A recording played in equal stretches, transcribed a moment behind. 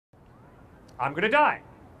I'm going to die.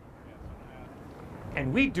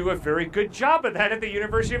 And we do a very good job of that at the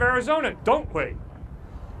University of Arizona, don't we?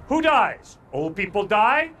 Who dies? Old people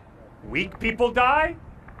die, weak people die,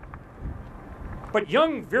 but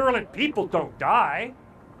young, virulent people don't die.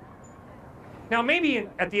 Now, maybe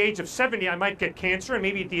at the age of 70, I might get cancer, and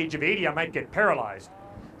maybe at the age of 80, I might get paralyzed.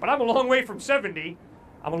 But I'm a long way from 70.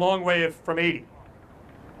 I'm a long way from 80.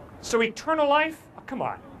 So eternal life? Oh, come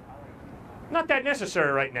on. Not that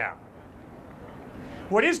necessary right now.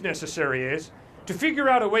 What is necessary is to figure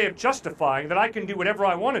out a way of justifying that I can do whatever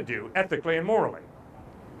I want to do, ethically and morally.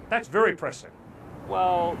 That's very pressing.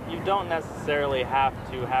 Well, you don't necessarily have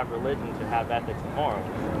to have religion to have ethics and morals.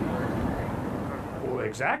 Well,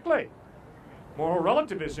 exactly. Moral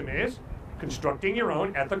relativism is constructing your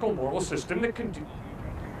own ethical moral system that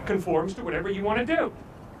conforms to whatever you want to do.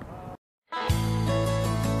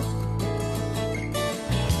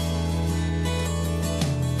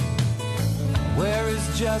 Where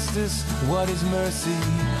is justice? What is mercy?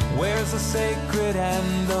 Where's the sacred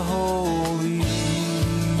and the holy?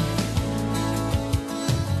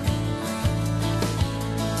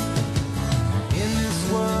 In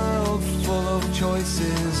this world full of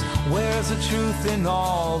choices, where's the truth in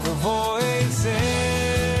all the voices?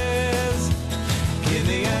 Give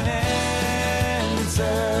me an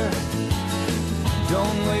answer.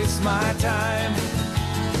 Don't waste my time.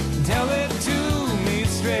 Tell it to me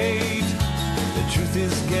straight. The truth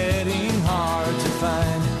is getting hard to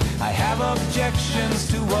find. I have objections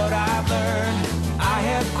to what I've learned. I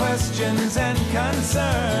have questions and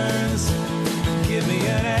concerns. Give me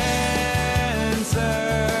an answer.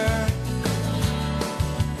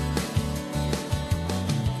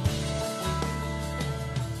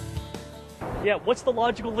 Yeah, what's the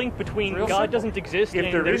logical link between Real God simple. doesn't exist If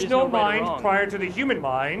and there is no right or mind wrong? prior to the human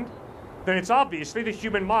mind, then it's obviously the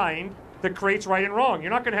human mind that creates right and wrong.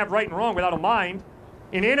 You're not going to have right and wrong without a mind.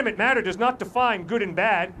 Inanimate matter does not define good and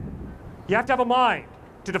bad. You have to have a mind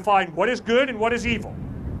to define what is good and what is evil.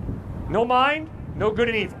 No mind, no good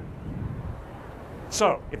and evil.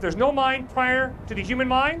 So, if there's no mind prior to the human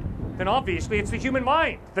mind, then obviously it's the human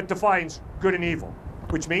mind that defines good and evil.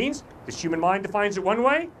 Which means this human mind defines it one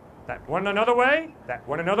way, that one another way, that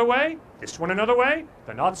one another way, this one another way,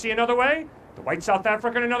 the Nazi another way, the white South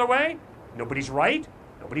African another way. Nobody's right,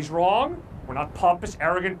 nobody's wrong. We're not pompous,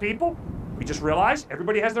 arrogant people. We just realize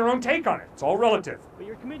everybody has their own take on it. It's all relative. But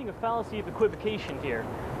you're committing a fallacy of equivocation here.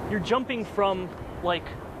 You're jumping from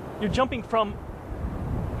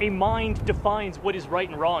a mind defines what is right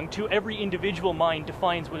and wrong to every individual mind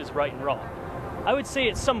defines what is right and wrong. I would say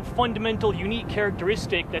it's some fundamental, unique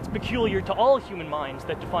characteristic that's peculiar to all human minds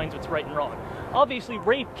that defines what's right and wrong. Obviously,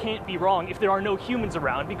 rape can't be wrong if there are no humans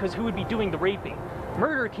around, because who would be doing the raping?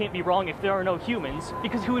 Murder can't be wrong if there are no humans,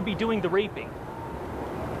 because who would be doing the raping?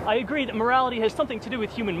 I agree that morality has something to do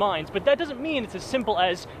with human minds, but that doesn't mean it's as simple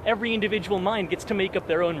as every individual mind gets to make up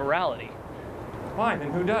their own morality. Fine,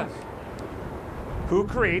 then who does? Who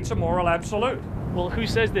creates a moral absolute? Well, who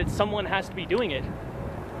says that someone has to be doing it?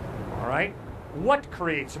 All right. What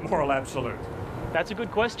creates a moral absolute? That's a good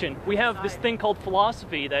question. We have this thing called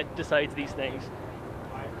philosophy that decides these things.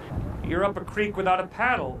 You're up a creek without a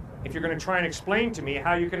paddle if you're going to try and explain to me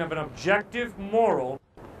how you can have an objective moral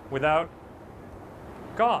without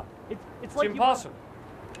God. It's like impossible.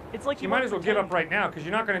 It's like you might as well give up right now because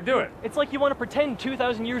you're not going to do it. It's like you want to pretend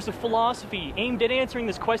 2,000 years of philosophy aimed at answering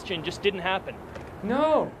this question just didn't happen.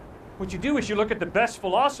 No. What you do is you look at the best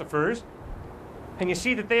philosophers and you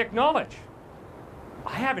see that they acknowledge.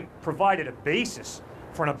 I haven't provided a basis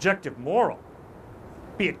for an objective moral.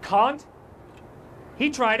 Be it Kant. He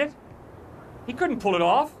tried it. He couldn't pull it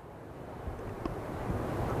off.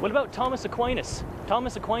 What about Thomas Aquinas?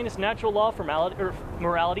 Thomas Aquinas' natural law for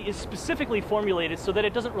morality is specifically formulated so that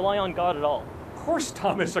it doesn't rely on God at all. Of course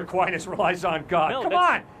Thomas Aquinas relies on God. No, Come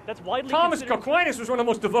on! That's widely Thomas considered... Aquinas was one of the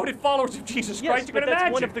most devoted followers of Jesus Christ you can imagine.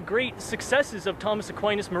 That's one of the great successes of Thomas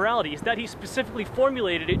Aquinas' morality, is that he specifically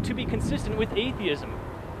formulated it to be consistent with atheism.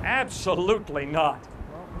 Absolutely not.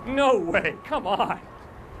 No way. Come on.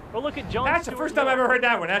 Well, look at John That's the first time I've ever heard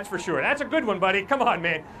that one, that's for sure. That's a good one, buddy. Come on,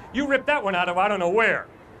 man. You ripped that one out of I don't know where.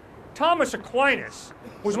 Thomas Aquinas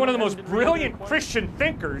was one of the most brilliant Christian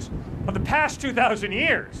thinkers of the past 2,000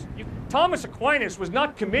 years. Thomas Aquinas was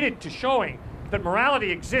not committed to showing that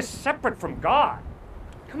morality exists separate from God.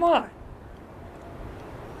 Come on.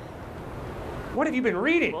 What have you been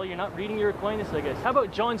reading? Well, you're not reading your Aquinas, I guess. How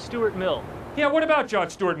about John Stuart Mill? Yeah, what about John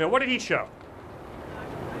Stuart Mill? What did he show?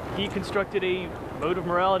 He constructed a mode of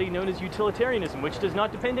morality known as utilitarianism, which does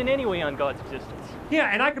not depend in any way on God's existence. Yeah,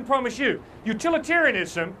 and I can promise you,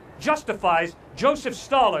 utilitarianism justifies Joseph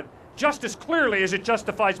Stalin just as clearly as it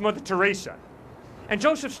justifies Mother Teresa. And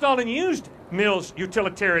Joseph Stalin used Mill's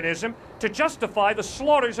utilitarianism to justify the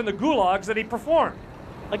slaughters and the gulags that he performed.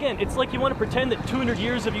 Again, it's like you want to pretend that 200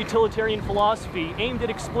 years of utilitarian philosophy aimed at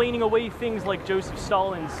explaining away things like Joseph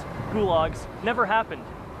Stalin's gulags never happened.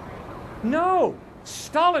 No,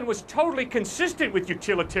 Stalin was totally consistent with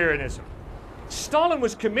utilitarianism. Stalin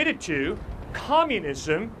was committed to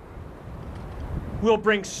communism will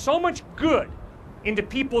bring so much good into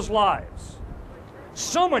people's lives,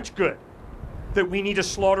 so much good, that we need to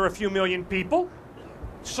slaughter a few million people.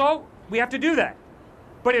 So we have to do that.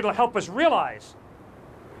 But it'll help us realize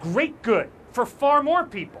great good for far more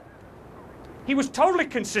people. He was totally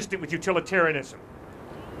consistent with utilitarianism.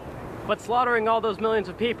 But slaughtering all those millions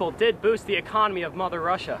of people did boost the economy of Mother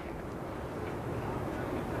Russia.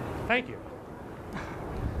 Thank you.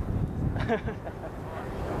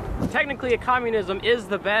 Technically, communism is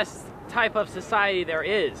the best type of society there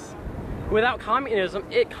is. Without communism,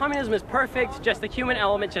 communism is perfect, just the human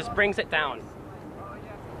element just brings it down.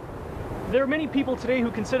 There are many people today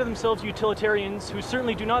who consider themselves utilitarians who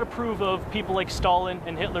certainly do not approve of people like Stalin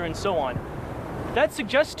and Hitler and so on. That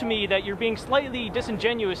suggests to me that you're being slightly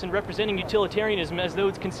disingenuous in representing utilitarianism as though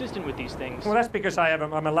it's consistent with these things. Well, that's because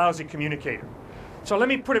I'm a lousy communicator. So let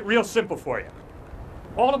me put it real simple for you.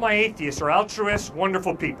 All of my atheists are altruists,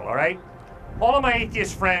 wonderful people, all right? All of my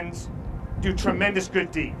atheist friends do tremendous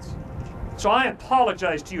good deeds. So I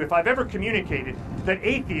apologize to you if I've ever communicated that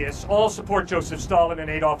atheists all support Joseph Stalin and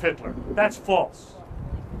Adolf Hitler. That's false.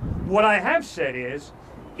 What I have said is,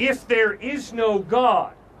 if there is no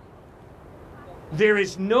God, there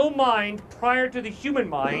is no mind prior to the human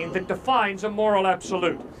mind that defines a moral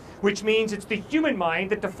absolute, which means it's the human mind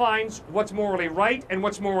that defines what's morally right and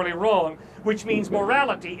what's morally wrong, which means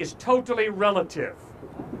morality is totally relative.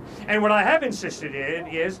 And what I have insisted in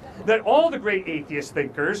is that all the great atheist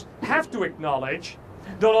thinkers have to acknowledge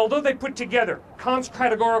that although they put together Kant's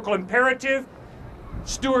categorical imperative,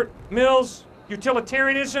 Stuart Mill's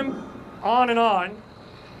utilitarianism, on,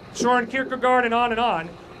 Soren Kierkegaard, and on,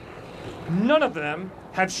 none of them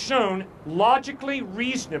have shown logically,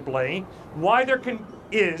 reasonably, why there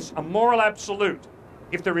is a moral absolute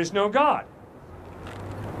if there is no God.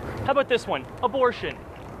 How about this one? Abortion.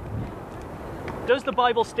 Does the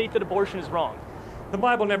Bible state that abortion is wrong? The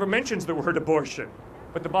Bible never mentions the word abortion,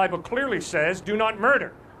 but the Bible clearly says, do not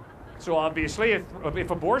murder. So obviously,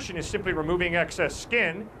 if abortion is simply removing excess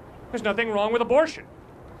skin, there's nothing wrong with abortion.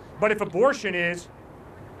 But if abortion is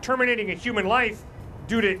terminating a human life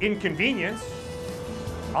due to inconvenience,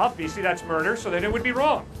 obviously that's murder, so then it would be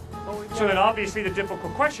wrong. So then obviously the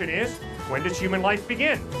difficult question is, when does human life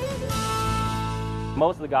begin?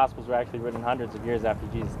 Most of the Gospels were actually written hundreds of years after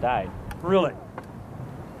Jesus died. Really?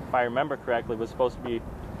 If I remember correctly, it was supposed to be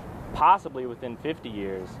possibly within 50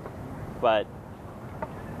 years, but...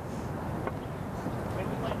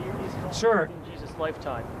 Sir, in Jesus'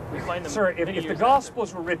 lifetime. We find them sir, if many the years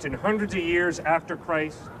Gospels were written hundreds of years after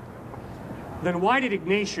Christ, then why did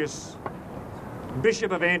Ignatius,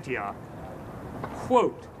 Bishop of Antioch,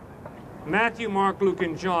 quote Matthew, Mark, Luke,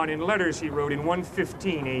 and John in letters he wrote in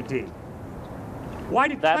 115 A.D.? Why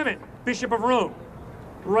did Clement, Bishop of Rome,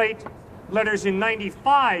 write letters in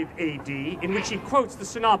 95 A.D. in which he quotes the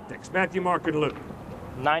synoptics, Matthew, Mark, and Luke?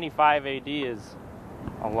 95 A.D. is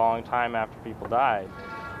a long time after people died,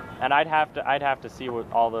 and I'd have to see what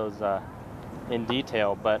all those in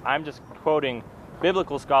detail. But I'm just quoting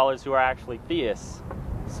biblical scholars who are actually theists.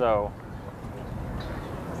 So,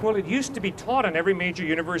 well, it used to be taught on every major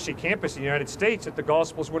university campus in the United States that the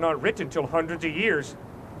Gospels were not written until hundreds of years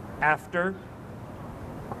after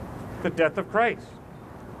the death of Christ.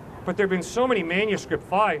 But there have been so many manuscript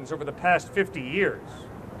finds over the past 50 years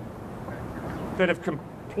that have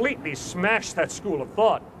completely smashed that school of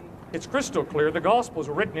thought. It's crystal clear the Gospels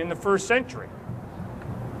were written in the 1st century.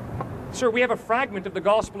 Sir, we have a fragment of the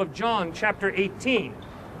Gospel of John, chapter 18,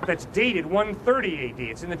 that's dated 130 AD.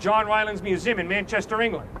 It's in the John Rylands Museum in Manchester,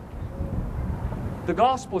 England. The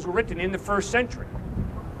Gospels were written in the 1st century,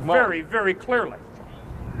 very, very clearly.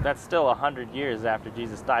 That's still 100 years after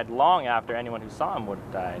Jesus died, long after anyone who saw him would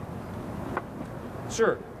have died.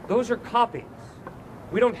 Sir, those are copies.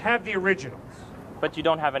 We don't have the originals. But you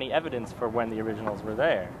don't have any evidence for when the originals were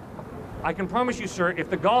there. I can promise you, sir, if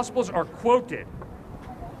the Gospels are quoted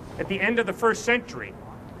at the end of the 1st century,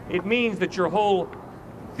 it means that your whole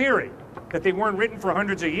theory that they weren't written for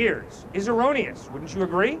hundreds of years is erroneous. Wouldn't you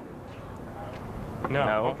agree?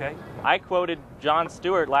 No. Okay. I quoted John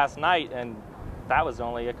Stewart last night, and that was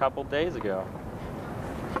only a couple days ago.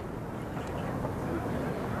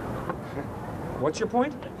 What's your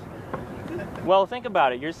point? Well, think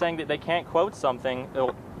about it. You're saying that they can't quote something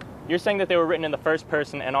You're saying that they were written in the first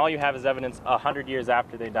person and all you have is evidence 100 years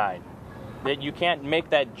after they died. That you can't make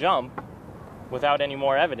that jump without any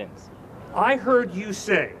more evidence. I heard you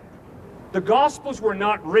say the Gospels were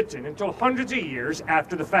not written until hundreds of years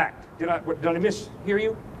after the fact. Did I mishear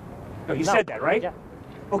you? No, you said that, right? Yeah.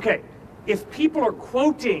 Okay. If people are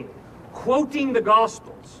quoting the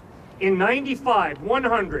Gospels in 95,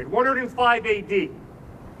 100, 105 AD,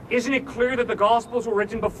 isn't it clear that the Gospels were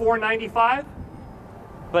written before 95?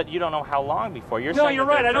 But you don't know how long before. No, you're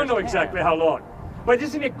right. I don't know exactly how long. But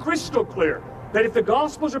isn't it crystal clear that if the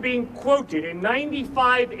Gospels are being quoted in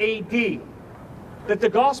 95 AD, that the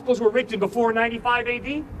Gospels were written before 95 AD?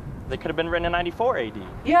 They could have been written in 94 AD.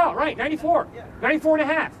 Yeah, right, 94. 94 and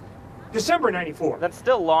a half. December 94. That's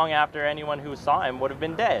still long after anyone who saw him would have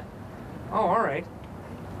been dead. Oh, all right.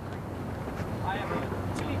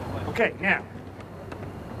 Okay, now,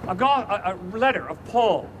 a letter of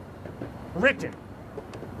Paul, written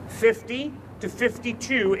 50 to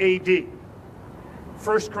 52 AD,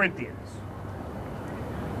 1 Corinthians.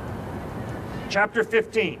 Chapter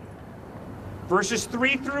 15, verses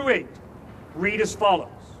 3 through 8, read as follows.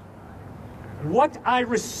 What I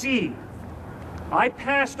received, I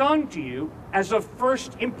passed on to you as of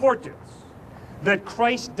first importance, that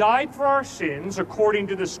Christ died for our sins according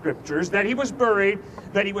to the Scriptures, that he was buried,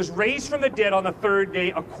 that he was raised from the dead on the third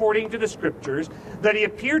day according to the Scriptures, that he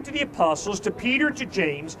appeared to the apostles, to Peter, to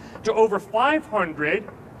James, to over 500,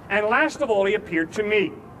 and last of all he appeared to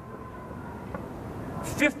me.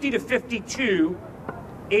 50 to 52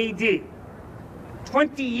 AD,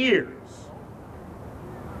 20 years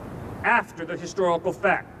after the historical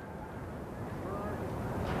fact.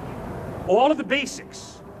 All of the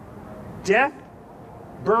basics, death,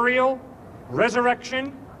 burial,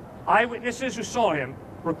 resurrection, eyewitnesses who saw him,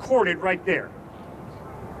 recorded right there.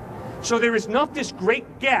 So there is not this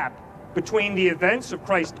great gap between the events of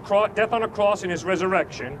Christ's death on a cross and his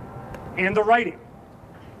resurrection and the writing.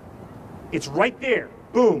 It's right there,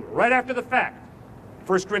 boom, right after the fact.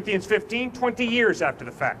 1 Corinthians 15, 20 years after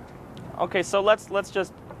the fact. Okay, so let's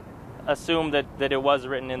just assume that it was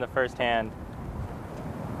written in the first hand.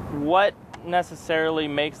 What necessarily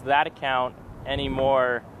makes that account any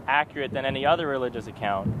more accurate than any other religious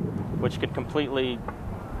account, which could completely,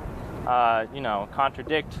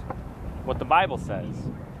 contradict what the Bible says?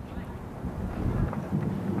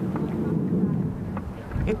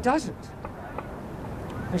 It doesn't.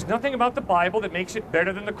 There's nothing about the Bible that makes it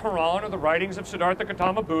better than the Quran or the writings of Siddhartha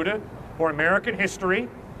Gautama Buddha or American history.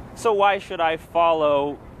 So why should I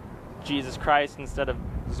follow Jesus Christ instead of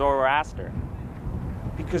Zoroaster?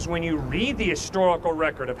 Because when you read the historical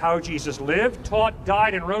record of how Jesus lived, taught,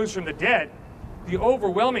 died, and rose from the dead, the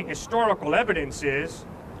overwhelming historical evidence is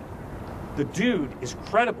the dude is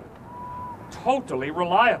credible, totally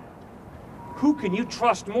reliable. Who can you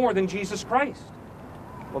trust more than Jesus Christ?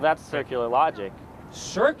 Well, that's circular logic.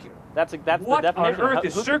 Circular? That's what the definition. On earth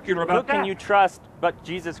is circular about that? Who can you trust but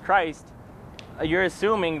Jesus Christ? You're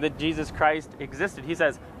assuming that Jesus Christ existed. He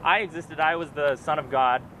says, I existed, I was the Son of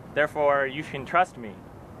God, therefore you can trust me.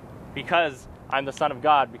 Because I'm the Son of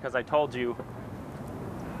God, because I told you.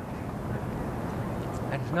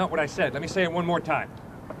 That's not what I said. Let me say it one more time.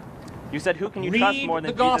 You said, who can you trust more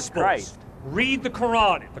than Jesus Christ? Read the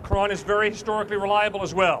Quran. The Quran is very historically reliable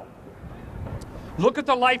as well. Look at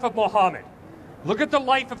the life of Muhammad. Look at the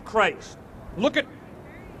life of Christ. Look at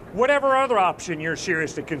whatever other option you're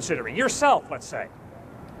seriously considering. Yourself, let's say.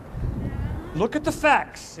 Look at the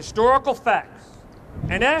facts, historical facts,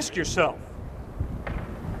 and ask yourself,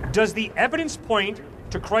 does the evidence point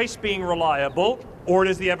to Christ being reliable, or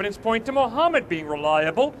does the evidence point to Muhammad being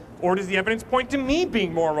reliable, or does the evidence point to me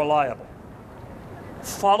being more reliable?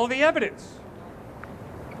 Follow the evidence.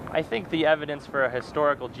 I think the evidence for a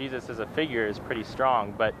historical Jesus as a figure is pretty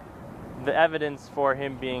strong, but the evidence for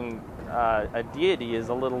him being a deity is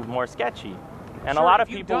a little more sketchy. And sure, a lot of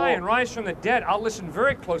if you people die and rise from the dead, I'll listen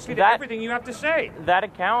very closely to everything you have to say. That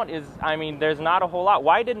account is, I mean, there's not a whole lot.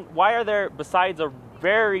 Why are there, besides a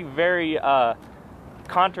very, very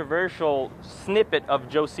controversial snippet of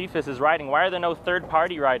Josephus's writing, why are there no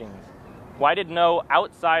third-party writings? Why did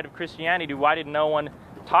outside of Christianity, why did no one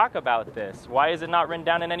talk about this? Why is it not written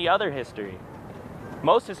down in any other history?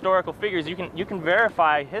 Most historical figures, you can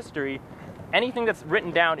verify history. Anything that's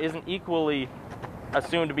written down isn't equally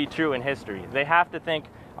assumed to be true in history. They have to think,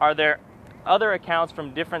 are there other accounts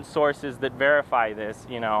from different sources that verify this,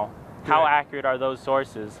 How accurate are those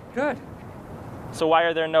sources? Good. So why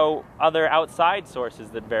are there no other outside sources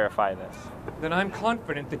that verify this? Then I'm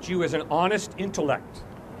confident that you, as an honest intellect,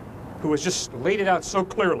 who has just laid it out so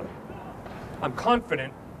clearly, I'm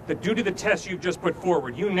confident that due to the tests you've just put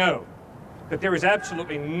forward, you know that there is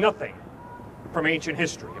absolutely nothing from ancient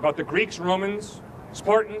history about the Greeks, Romans,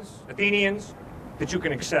 Spartans, Athenians that you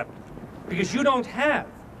can accept, because you don't have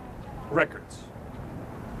records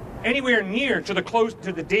anywhere near to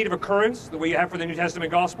the date of occurrence the way you have for the New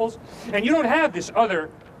Testament Gospels, and you don't have this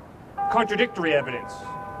other contradictory evidence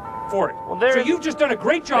for it. Well, so you've just done a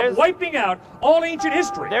great job wiping out all ancient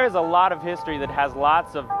history. There's a lot of history that has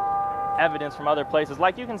lots of evidence from other places.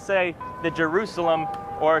 Like you can say that Jerusalem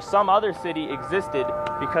or some other city existed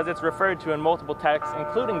because it's referred to in multiple texts,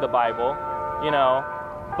 including the Bible, you know,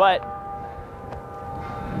 but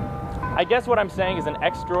I guess what I'm saying is an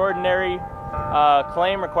extraordinary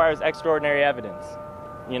claim requires extraordinary evidence,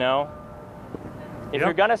 you know? If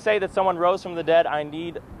you're going to say that someone rose from the dead, I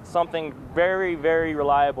need something very, very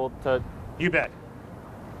reliable to... You bet.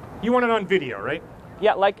 You want it on video, right?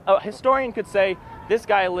 Yeah, like a historian could say, this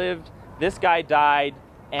guy lived, this guy died,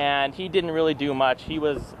 and he didn't really do much. He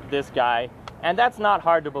was this guy. And that's not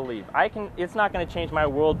hard to believe. It's not going to change my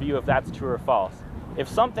worldview if that's true or false. If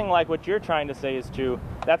something like what you're trying to say is true,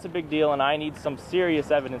 that's a big deal, and I need some serious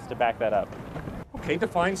evidence to back that up. Okay,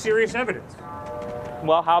 define serious evidence.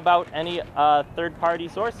 Well, how about any third-party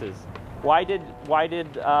sources? Why did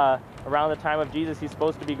around the time of Jesus he's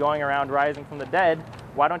supposed to be going around rising from the dead?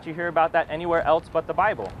 Why don't you hear about that anywhere else but the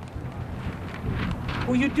Bible?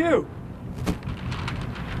 Well, you do.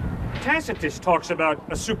 Tacitus talks about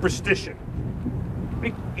a superstition.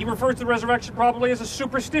 He refers to the resurrection probably as a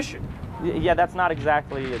superstition. Yeah, that's not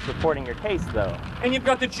exactly supporting your case, though. And you've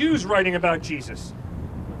got the Jews writing about Jesus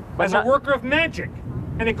as a worker of magic.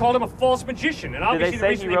 And they called him a false magician. And obviously the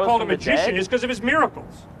reason they called him a magician is because of his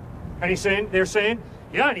miracles. And they're saying,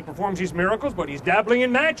 yeah, and he performs these miracles, but he's dabbling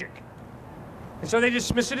in magic. And so they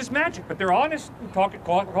dismiss it as magic, but they're honest and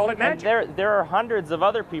call it magic. And there are hundreds of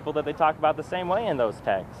other people that they talk about the same way in those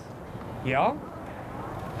texts. Yeah?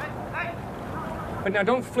 But now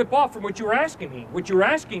don't flip off from what you were asking me. What you were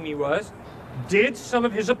asking me was, did some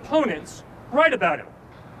of his opponents write about him?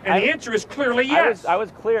 And the answer is clearly yes. I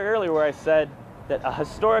was clear earlier where I said that a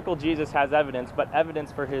historical Jesus has evidence, but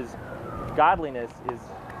evidence for his godliness is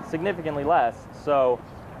significantly less. So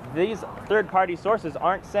these third-party sources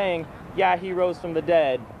aren't saying, yeah, he rose from the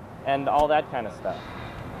dead and all that kind of stuff.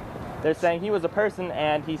 They're saying he was a person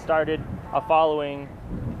and he started a following,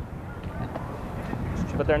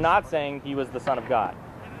 but they're not saying he was the Son of God.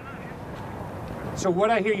 So what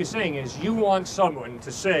I hear you saying is you want someone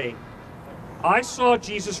to say, I saw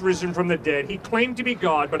Jesus risen from the dead. He claimed to be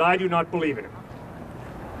God, but I do not believe in him.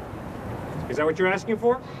 Is that what you're asking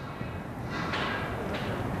for?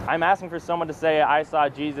 I'm asking for someone to say, I saw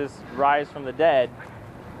Jesus rise from the dead,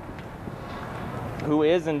 who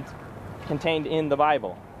isn't contained in the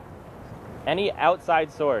Bible. Any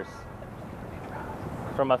outside source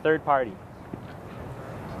from a third party.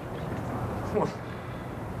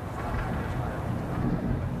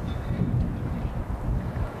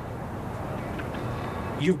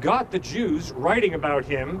 You've got the Jews writing about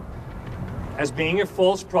him as being a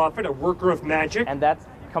false prophet, a worker of magic. And that's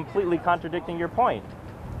completely contradicting your point.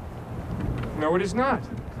 No, it is not.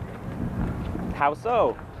 How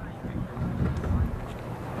so?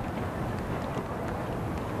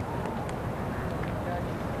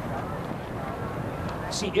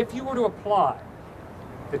 See, if you were to apply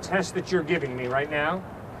the test that you're giving me right now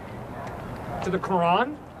to the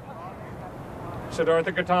Quran,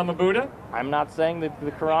 Siddhartha Gautama Buddha, I'm not saying that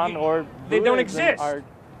the Quran or they don't Buddhism exist.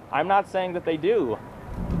 I'm not saying that they do.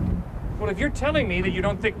 Well, if you're telling me that you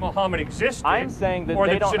don't think Muhammad existed, I'm saying that or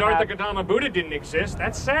they that don't Siddhartha have... Gautama Buddha didn't exist,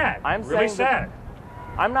 that's sad. I'm really saying sad.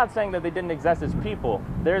 I'm not saying that they didn't exist as people.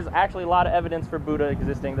 There's actually a lot of evidence for Buddha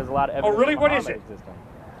existing. There's a lot of evidence really? for What Muhammad is it? existing.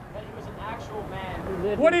 That he was an actual man who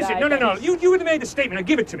lived. What is it? No. You made the statement. Now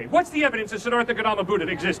give it to me. What's the evidence that Siddhartha Gautama Buddha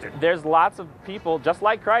existed? There's lots of people, just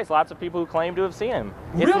like Christ, lots of people who claim to have seen him.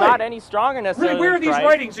 It's Really? not any stronger necessarily Really? Where are than these Christ.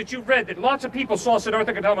 writings that you've read that lots of people saw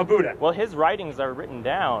Siddhartha Gautama Buddha? Well, his writings are written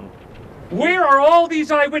down. Where are all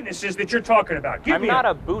these eyewitnesses that you're talking about? Give I'm me not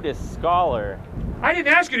a Buddhist scholar. I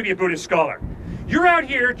didn't ask you to be a Buddhist scholar. You're out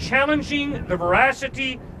here challenging the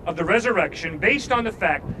veracity of the resurrection based on the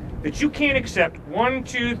fact that you can't accept 1,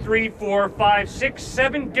 2, 3, 4, 5, 6,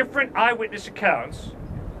 7 different eyewitness accounts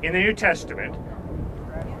in the New Testament.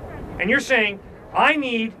 And you're saying, I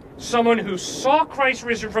need someone who saw Christ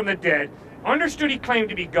risen from the dead, understood he claimed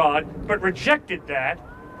to be God, but rejected that,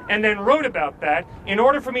 and then wrote about that in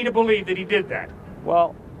order for me to believe that he did that.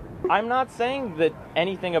 Well, I'm not saying that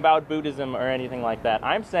anything about Buddhism or anything like that.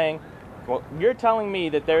 I'm saying, well, you're telling me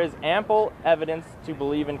that there is ample evidence to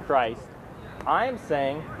believe in Christ. I'm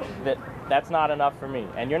saying that that's not enough for me,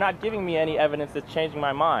 and you're not giving me any evidence that's changing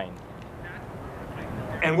my mind.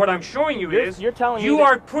 And what I'm showing you is you're telling you me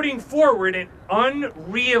are putting forward an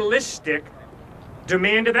unrealistic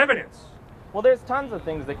demand of evidence. Well, there's tons of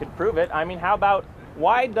things that could prove it. I mean, how about,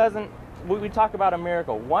 why doesn't, we talk about a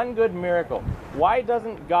miracle, one good miracle. Why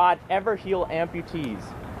doesn't God ever heal amputees?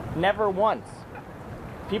 Never once.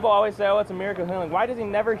 People always say, oh, it's a miracle healing. Why does he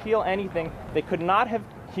never heal anything that could not have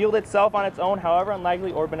healed itself on its own, however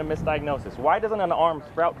unlikely, or been a misdiagnosis? Why doesn't an arm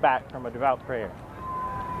sprout back from a devout prayer?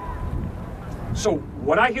 So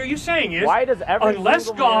what I hear you saying is, why does every unless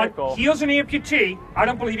single God miracle heals an amputee, I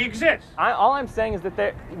don't believe he exists. All I'm saying is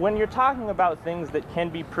that when you're talking about things that can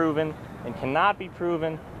be proven and cannot be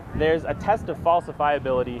proven, there's a test of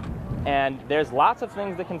falsifiability, and there's lots of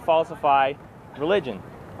things that can falsify religion,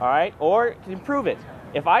 all right, or can prove it.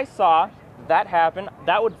 If I saw that happen,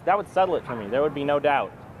 that would settle it for me. There would be no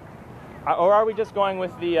doubt. Or are we just going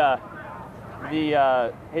with the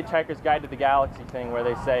Hitchhiker's Guide to the Galaxy thing, where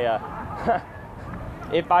they say,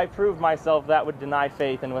 if I prove myself, that would deny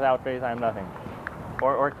faith, and without faith I am nothing?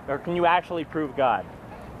 Or can you actually prove God?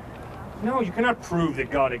 No, you cannot prove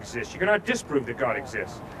that God exists. You cannot disprove that God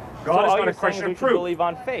exists. God is not a question of proof. Believe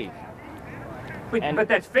on faith. But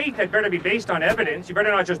that faith had better be based on evidence. You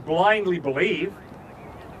better not just blindly believe.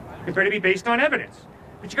 It better be based on evidence.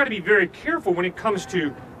 But you got to be very careful when it comes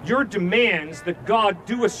to your demands that God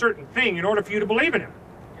do a certain thing in order for you to believe in him.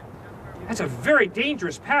 That's a very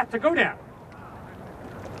dangerous path to go down.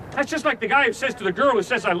 That's just like the guy who says to the girl who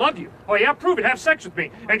says, I love you. Oh yeah, prove it, have sex with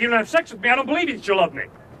me. And if you don't have sex with me, I don't believe that you love me.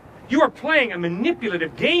 You are playing a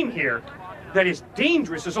manipulative game here that is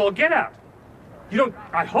dangerous as all get out.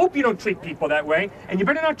 I hope you don't treat people that way, and you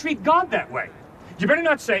better not treat God that way. You better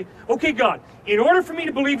not say, okay, God, in order for me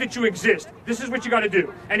to believe that you exist, this is what you got to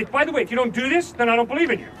do. And by the way, if you don't do this, then I don't believe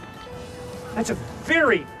in you. That's a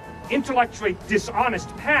very intellectually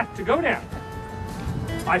dishonest path to go down.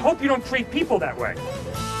 I hope you don't treat people that way.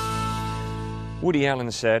 Woody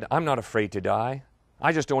Allen said, I'm not afraid to die.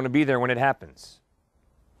 I just don't want to be there when it happens.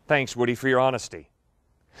 Thanks, Woody, for your honesty.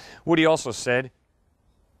 Woody also said,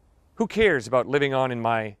 who cares about living on in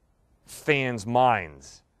my fans'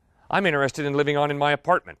 minds? I'm interested in living on in my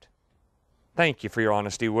apartment. Thank you for your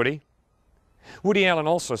honesty, Woody. Woody Allen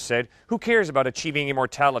also said, who cares about achieving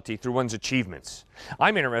immortality through one's achievements?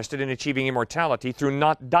 I'm interested in achieving immortality through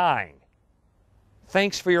not dying.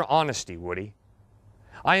 Thanks for your honesty, Woody.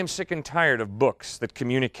 I am sick and tired of books that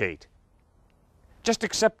communicate. Just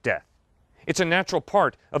accept death. It's a natural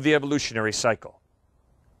part of the evolutionary cycle.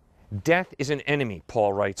 Death is an enemy,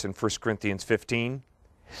 Paul writes in 1 Corinthians 15.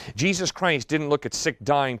 Jesus Christ didn't look at sick,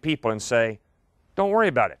 dying people and say, don't worry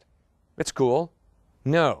about it. It's cool.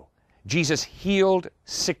 No. Jesus healed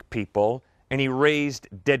sick people and he raised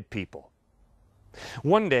dead people.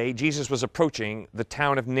 One day, Jesus was approaching the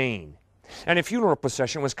town of Nain, and a funeral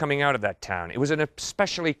procession was coming out of that town. It was an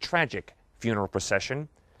especially tragic funeral procession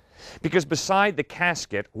because beside the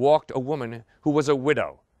casket walked a woman who was a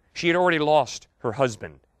widow. She had already lost her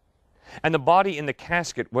husband. And the body in the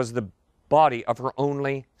casket was the body of her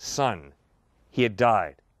only son. He had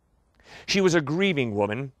died. She was a grieving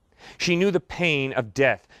woman. She knew the pain of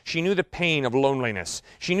death. She knew the pain of loneliness.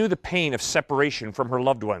 She knew the pain of separation from her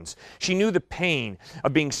loved ones. She knew the pain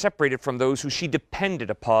of being separated from those who she depended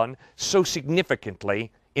upon so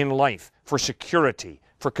significantly in life for security,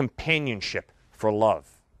 for companionship, for love.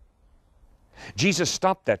 Jesus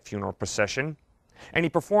stopped that funeral procession and he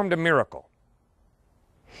performed a miracle.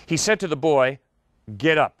 He said to the boy,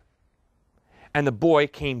 get up. And the boy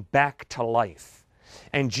came back to life.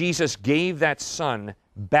 And Jesus gave that son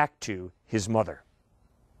back to his mother.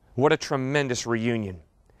 What a tremendous reunion.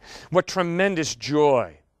 What tremendous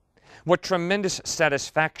joy. What tremendous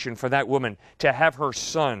satisfaction for that woman to have her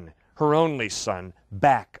son, her only son,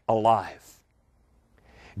 back alive.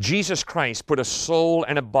 Jesus Christ put a soul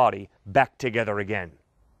and a body back together again.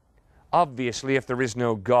 Obviously, if there is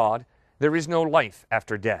no God, there is no life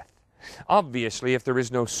after death. Obviously, if there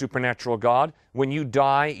is no supernatural God, when you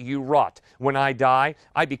die, you rot. When I die,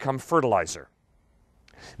 I become fertilizer.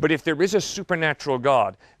 But if there is a supernatural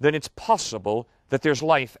God, then it's possible that there's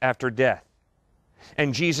life after death.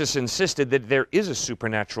 And Jesus insisted that there is a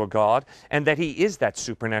supernatural God, and that he is that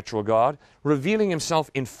supernatural God, revealing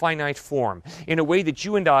himself in finite form, in a way that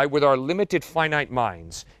you and I, with our limited finite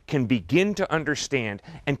minds, can begin to understand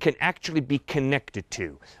and can actually be connected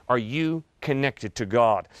to. Are you connected to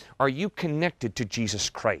God? Are you connected to Jesus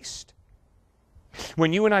Christ?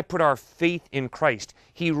 When you and I put our faith in Christ,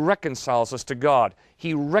 he reconciles us to God.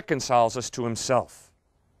 He reconciles us to himself.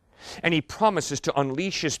 And he promises to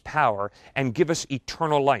unleash his power and give us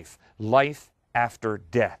eternal life, life after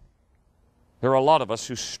death. There are a lot of us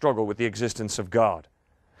who struggle with the existence of God.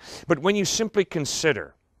 But when you simply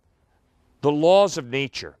consider the laws of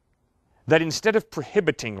nature, that instead of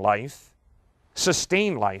prohibiting life,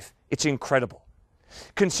 sustain life, it's incredible.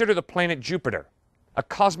 Consider the planet Jupiter, a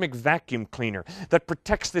cosmic vacuum cleaner that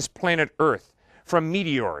protects this planet Earth from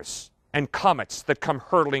meteors and comets that come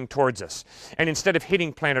hurtling towards us. And instead of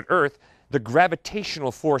hitting planet Earth, the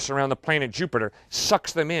gravitational force around the planet Jupiter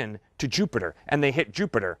sucks them in to Jupiter, and they hit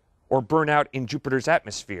Jupiter or burn out in Jupiter's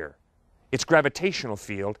atmosphere, its gravitational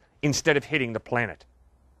field, instead of hitting the planet.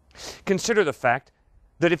 Consider the fact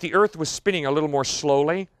that if the Earth was spinning a little more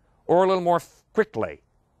slowly or a little more quickly,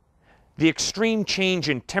 the extreme change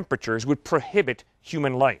in temperatures would prohibit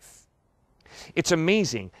human life. It's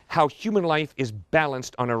amazing how human life is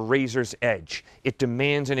balanced on a razor's edge. It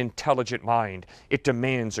demands an intelligent mind. It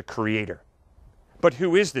demands a creator. But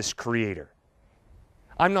who is this creator?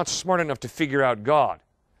 I'm not smart enough to figure out God.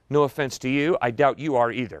 No offense to you, I doubt you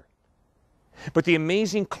are either. But the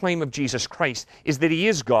amazing claim of Jesus Christ is that He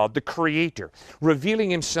is God, the creator,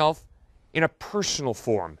 revealing Himself in a personal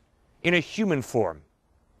form, in a human form.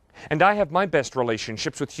 And I have my best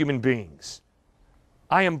relationships with human beings.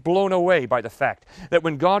 I am blown away by the fact that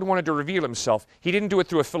when God wanted to reveal Himself, He didn't do it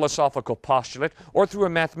through a philosophical postulate or through a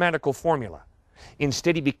mathematical formula.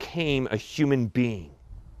 Instead, He became a human being.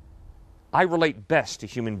 I relate best to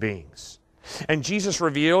human beings. And Jesus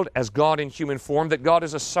revealed as God in human form that God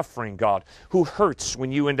is a suffering God who hurts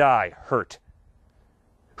when you and I hurt,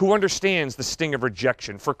 who understands the sting of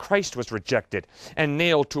rejection, for Christ was rejected and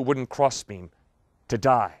nailed to a wooden crossbeam to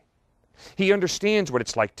die. He understands what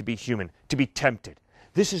it's like to be human, to be tempted.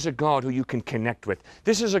 This is a God who you can connect with.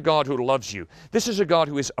 This is a God who loves you. This is a God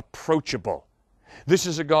who is approachable. This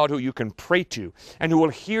is a God who you can pray to and who will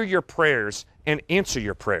hear your prayers and answer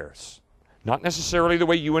your prayers. Not necessarily the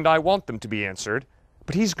way you and I want them to be answered,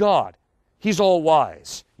 but He's God. He's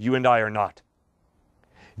all-wise. You and I are not.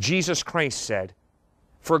 Jesus Christ said,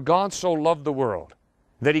 "For God so loved the world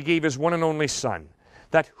that He gave His one and only Son,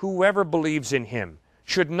 that whoever believes in Him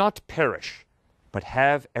should not perish, but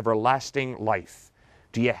have everlasting life."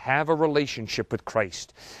 Do you have a relationship with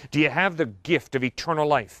Christ? Do you have the gift of eternal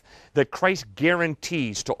life that Christ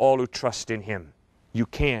guarantees to all who trust in Him? You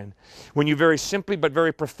can, when you very simply but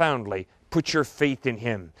very profoundly put your faith in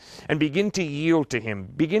Him and begin to yield to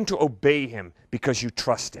Him, begin to obey Him because you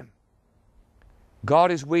trust Him.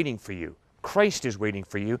 God is waiting for you. Christ is waiting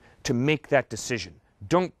for you to make that decision.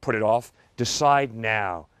 Don't put it off. Decide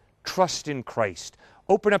now. Trust in Christ.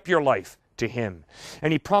 Open up your life to Him.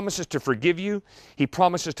 And He promises to forgive you. He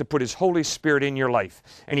promises to put His Holy Spirit in your life.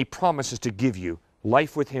 And He promises to give you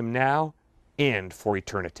life with Him now and for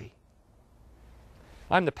eternity.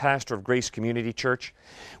 I'm the pastor of Grace Community Church.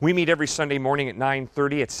 We meet every Sunday morning at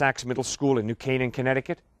 9:30 at Sachs Middle School in New Canaan,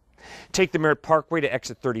 Connecticut. Take the Merritt Parkway to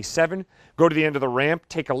exit 37, go to the end of the ramp,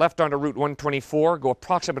 take a left onto Route 124, go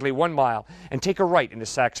approximately 1 mile, and take a right into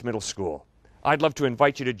Sachs Middle School. I'd love to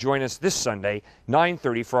invite you to join us this Sunday,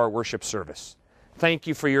 9:30, for our worship service. Thank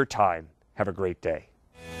you for your time. Have a great day.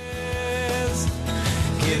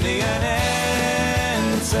 Give me an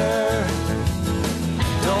answer.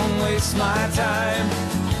 Don't waste my time.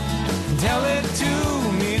 Tell it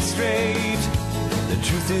to me straight. The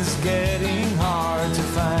truth is getting hard to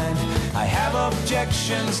find. I have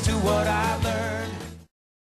objections to what I learned.